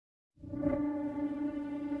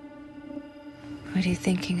What are you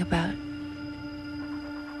thinking about?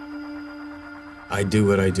 I do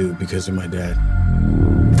what I do because of my dad.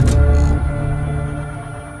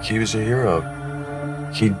 He was a hero.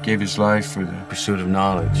 He gave his life for the pursuit of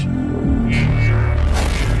knowledge.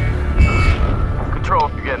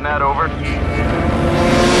 Control, you getting that over?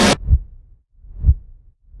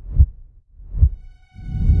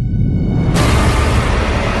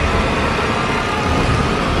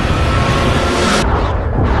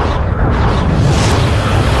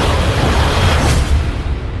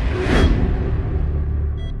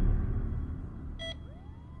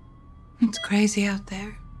 It's crazy out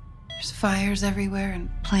there. There's fires everywhere and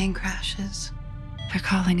plane crashes. They're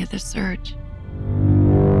calling it the Surge.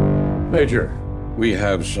 Major, we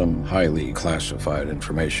have some highly classified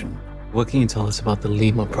information. What can you tell us about the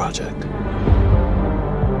Lima project?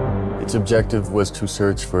 Its objective was to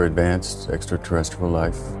search for advanced extraterrestrial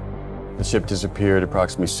life. The ship disappeared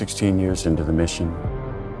approximately 16 years into the mission.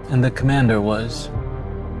 And the commander was?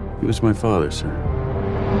 He was my father, sir.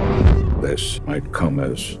 This might come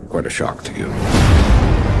as quite a shock to you.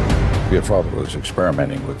 Your father was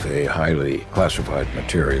experimenting with a highly classified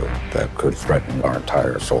material that could threaten our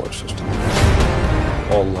entire solar system.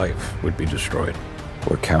 All life would be destroyed.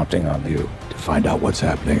 We're counting on you to find out what's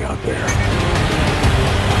happening out there.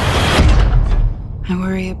 I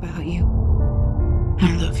worry about you.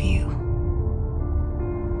 I love you.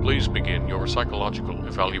 Please begin your psychological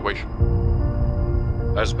evaluation.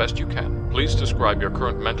 As best you can, please describe your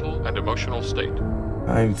current mental and emotional state.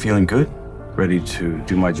 I'm feeling good, ready to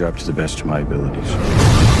do my job to the best of my abilities.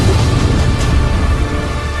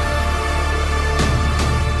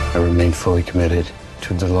 I remain fully committed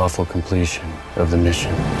to the lawful completion of the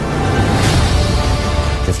mission.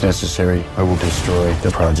 If necessary, I will destroy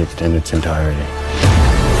the project in its entirety.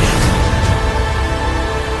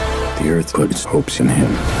 The Earth put its hopes in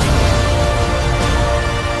him.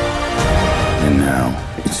 And now,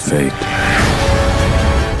 its fate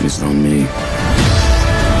is on me.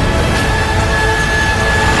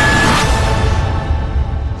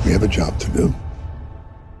 We have a job to do.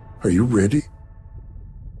 Are you ready?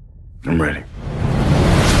 I'm ready.